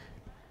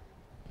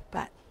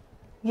 but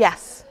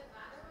yes.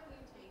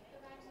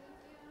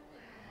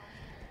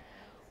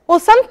 Well,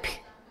 some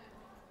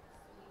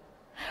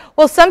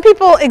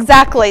people,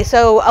 exactly.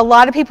 So a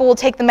lot of people will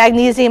take the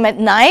magnesium at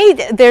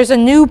night. There's a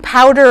new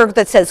powder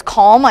that says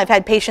Calm. I've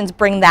had patients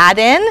bring that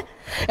in.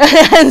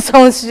 And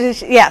so,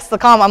 yes, the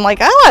Calm. I'm like,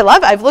 oh, I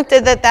love it. I've looked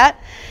at that.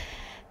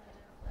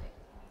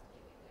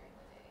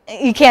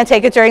 You can't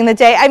take it during the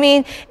day. I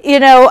mean,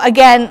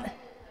 again,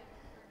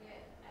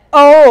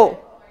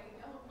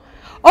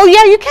 Oh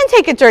yeah, you can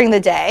take it during the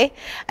day.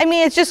 I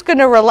mean, it's just going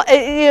to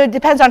it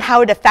depends on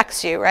how it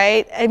affects you,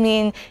 right? I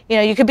mean,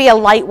 you could be a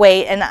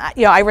lightweight, and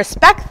I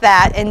respect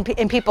that.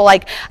 And people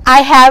like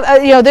I have,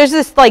 there's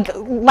this like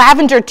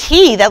lavender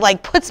tea that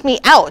like puts me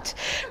out,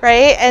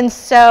 right? And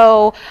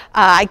so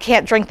I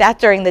can't drink that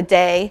during the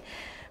day.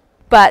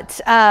 But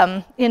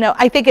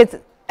I think it's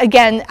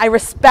again, I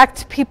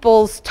respect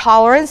people's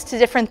tolerance to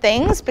different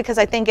things because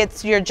I think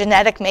it's your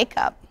genetic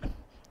makeup.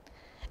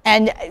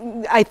 And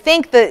I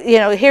think that,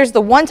 here's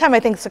the one time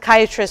I think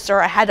psychiatrists are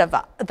ahead of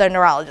the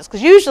neurologists,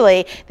 because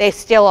usually they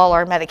steal all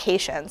our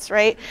medications,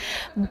 right?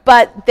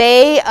 But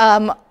they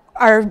are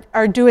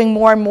doing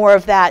more and more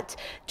of that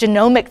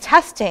genomic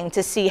testing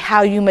to see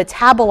how you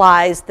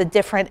metabolize the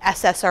different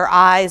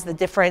SSRIs, the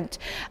different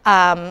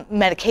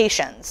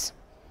medications.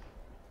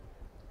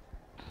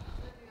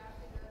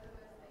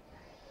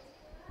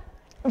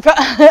 Well,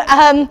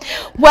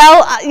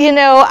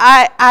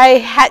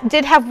 I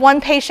did have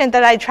one patient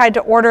that I tried to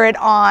order it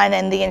on,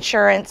 and the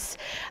insurance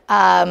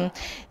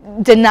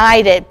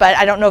denied it. But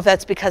I don't know if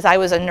that's because I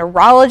was a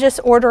neurologist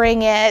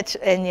ordering it,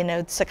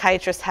 and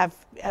psychiatrists have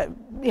a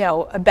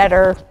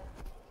better.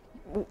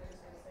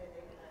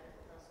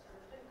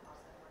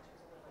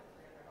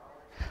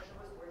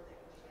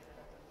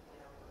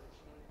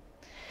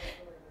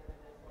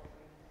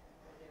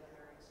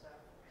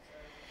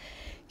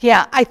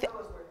 Yeah,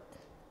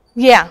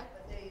 yeah. But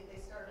they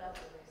started out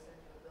and they send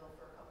you a bill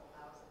for a couple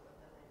thousand,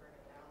 but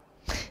then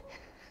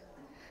they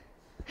bring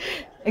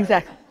it down.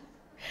 Exactly.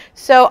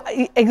 So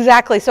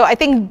exactly. So I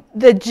think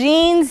the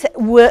genes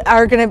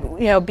are going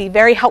to be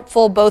very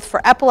helpful both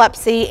for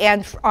epilepsy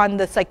and on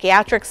the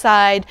psychiatric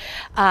side.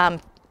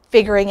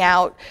 Figuring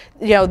out,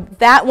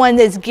 that one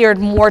is geared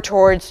more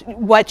towards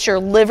what's your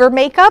liver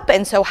makeup,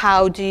 and so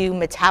how do you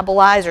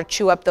metabolize or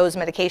chew up those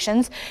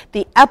medications.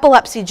 The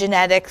epilepsy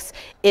genetics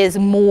is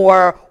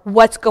more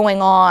what's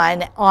going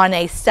on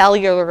a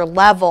cellular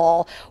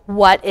level,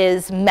 what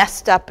is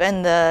messed up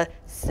in the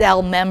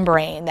cell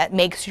membrane that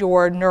makes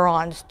your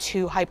neurons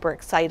too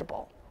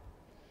hyperexcitable.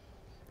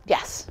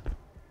 Yes?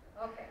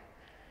 Okay,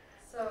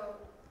 so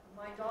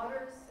my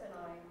daughters and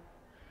I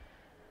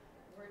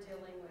were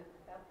dealing with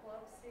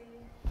epilepsy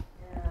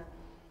and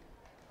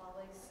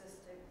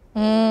polycystic.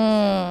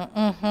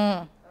 Mm-hmm.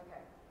 Okay,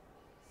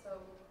 so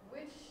with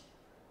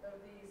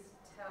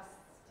tests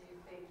do you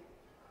think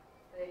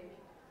they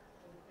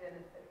would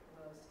benefit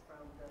most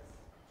from this?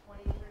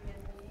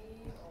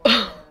 23andMe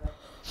or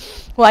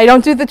Well, I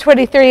don't do the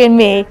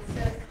 23andMe.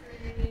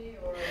 Ancestry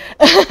or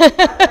I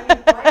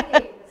mean, Rite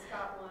Aid has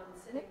got one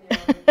sitting there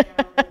on the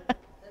counter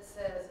that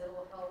says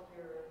it'll help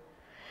your.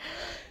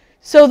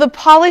 So the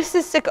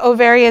polycystic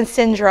ovarian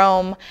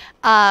syndrome,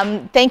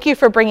 thank you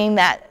for bringing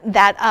that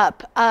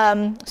up.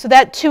 So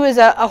that too is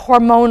a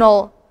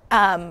hormonal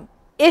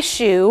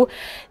issue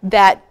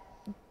that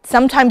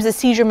sometimes the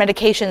seizure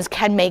medications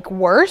can make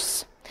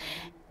worse.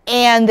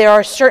 And there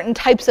are certain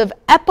types of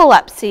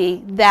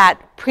epilepsy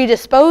that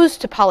predispose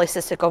to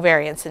polycystic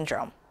ovarian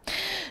syndrome.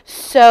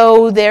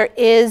 So there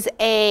is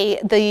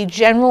the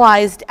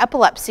generalized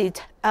epilepsy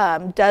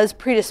does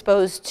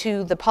predispose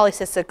to the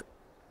polycystic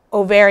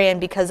ovarian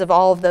because of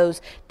all of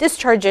those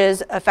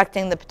discharges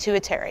affecting the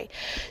pituitary.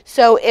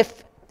 So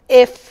if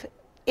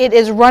it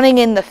is running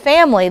in the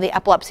family, the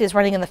epilepsy is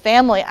running in the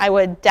family, I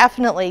would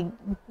definitely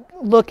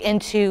look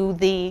into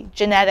the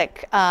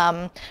genetic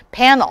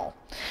panel,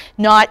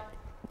 not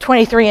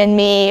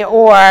 23andMe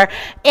or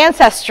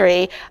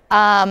Ancestry.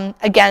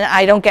 Again,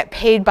 I don't get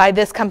paid by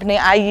this company.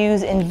 I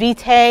use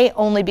Invitae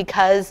only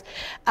because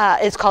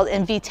it's called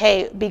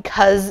Invitae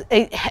because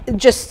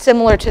just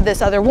similar to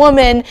this other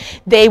woman,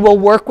 they will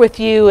work with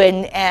you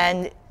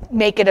and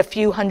make it a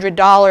few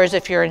 $100s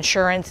if your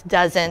insurance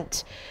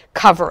doesn't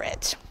cover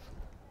it.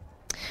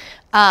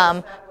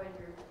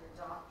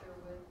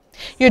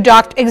 Your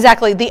doctor,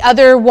 exactly. The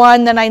other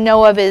one that I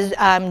know of is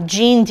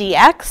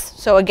GeneDx.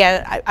 So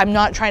again, I'm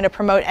not trying to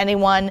promote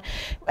anyone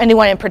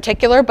in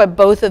particular, but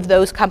both of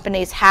those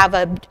companies have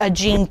a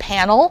gene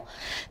panel.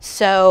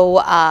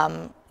 So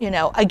you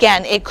know,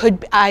 again, it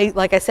could,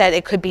 like I said,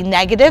 it could be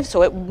negative,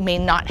 so it may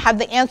not have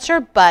the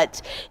answer,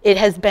 but it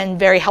has been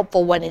very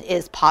helpful when it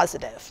is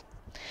positive.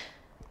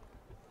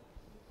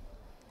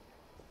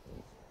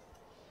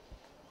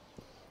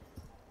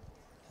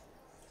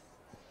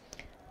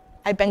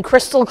 I've been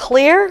crystal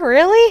clear,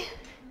 really?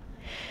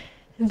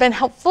 It's been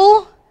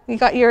helpful? You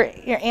got your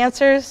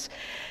answers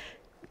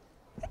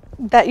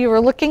that you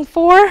were looking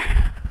for?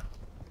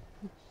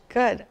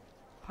 Good.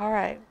 All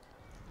right.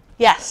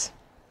 Yes?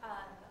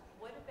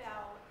 What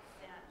about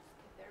scents?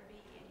 Could there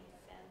be any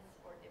scents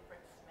or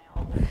different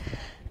smells that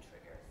can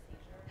trigger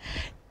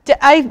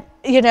a seizure?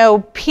 You know,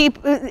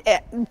 people,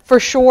 for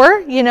sure,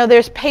 you know,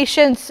 there's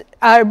patients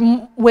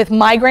with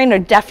migraine are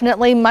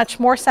definitely much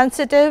more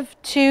sensitive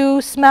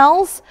to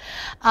smells.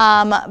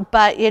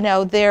 But, you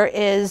know, there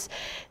is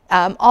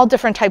all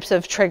different types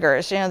of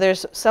triggers. You know,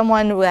 there's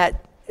someone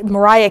that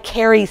Mariah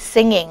Carey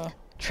singing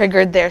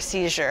triggered their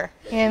seizure,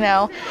 you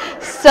know.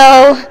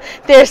 So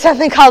there's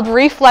something called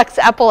reflex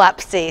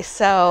epilepsy.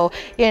 So,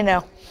 you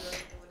know.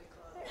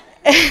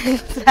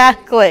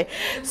 Exactly.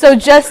 So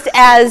just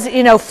as,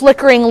 you know,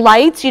 flickering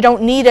lights, you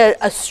don't need a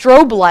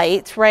strobe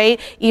light, right?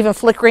 Even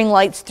flickering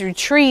lights through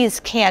trees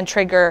can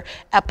trigger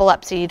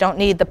epilepsy. You don't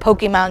need the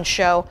Pokemon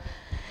show.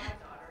 My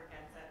daughter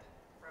gets it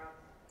from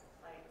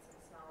lights and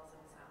smells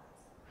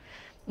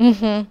and sounds.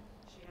 Mm-hmm.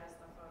 She has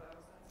the photos.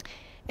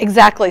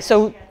 Exactly.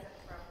 So She gets it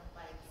from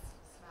lights,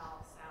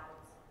 smells, sounds.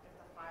 If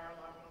the fire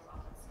alarm goes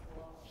off at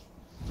school, just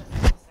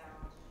the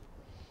sound.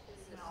 It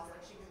smells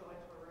like she could go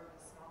into a room and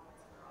smell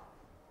things are off.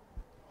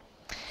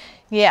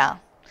 yeah. I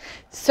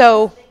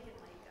So was thinking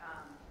like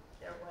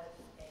there was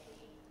a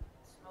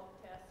smoke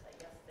test, I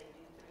guess they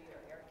do through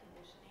your air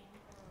conditioning.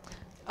 To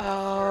make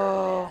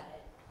Oh. sure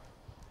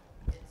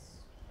that it's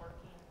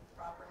working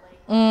properly.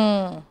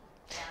 mm, And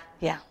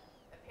yeah.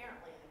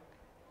 apparently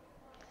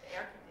the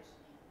air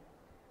conditioning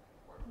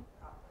worked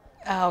properly.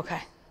 Oh,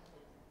 okay.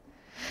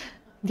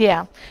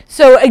 Yeah.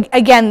 So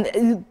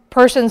again,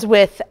 persons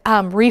with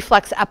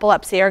reflex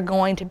epilepsy are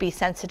going to be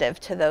sensitive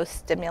to those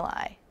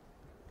stimuli.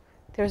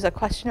 There's a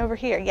question over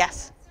here.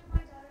 Yes. So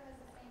my daughter has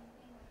the same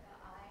thing with the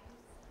eyes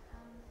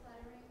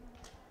fluttering.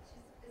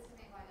 This has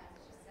been going on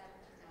since she's 7,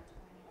 she's now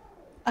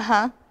 20.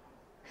 Uh-huh.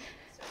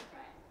 So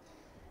right.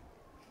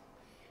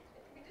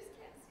 We just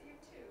can't seem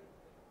to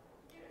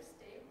get her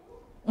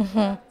stable.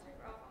 Mm-hmm. Took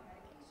her off on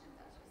medication,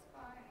 thought she was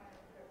fine,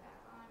 wanted to put her back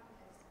on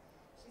because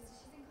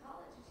she's in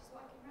college and she's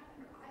walking around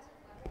and her eyes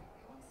are fluttering.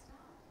 They won't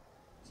stop.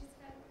 She's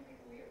kind of like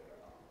a weird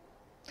girl.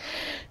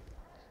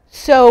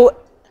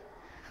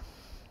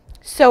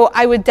 So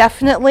I would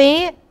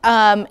definitely,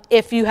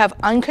 if you have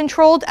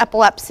uncontrolled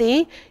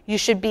epilepsy, you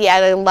should be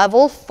at a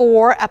level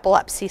 4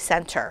 epilepsy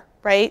center,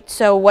 right?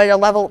 So what a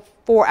level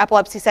 4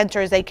 epilepsy center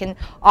is, they can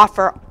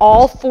offer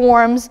all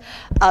forms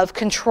of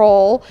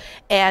control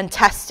and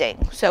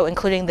testing. So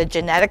including the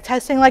genetic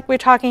testing like we're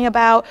talking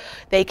about,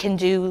 they can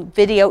do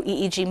video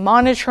EEG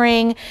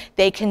monitoring,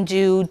 they can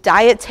do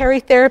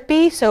dietary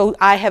therapy. So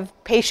I have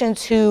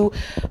patients who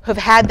have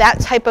had that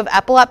type of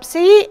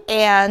epilepsy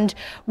and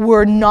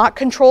were not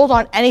controlled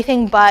on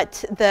anything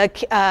but the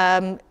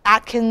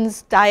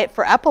Atkins diet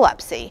for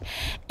epilepsy,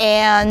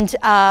 and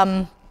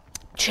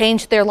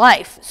changed their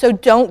life. So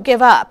don't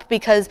give up,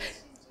 because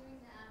She's doing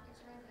that. We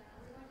tried that.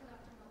 We went to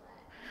Dr.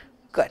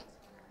 Millett.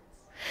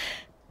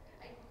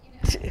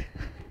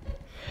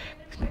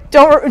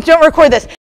 good. Don't record this.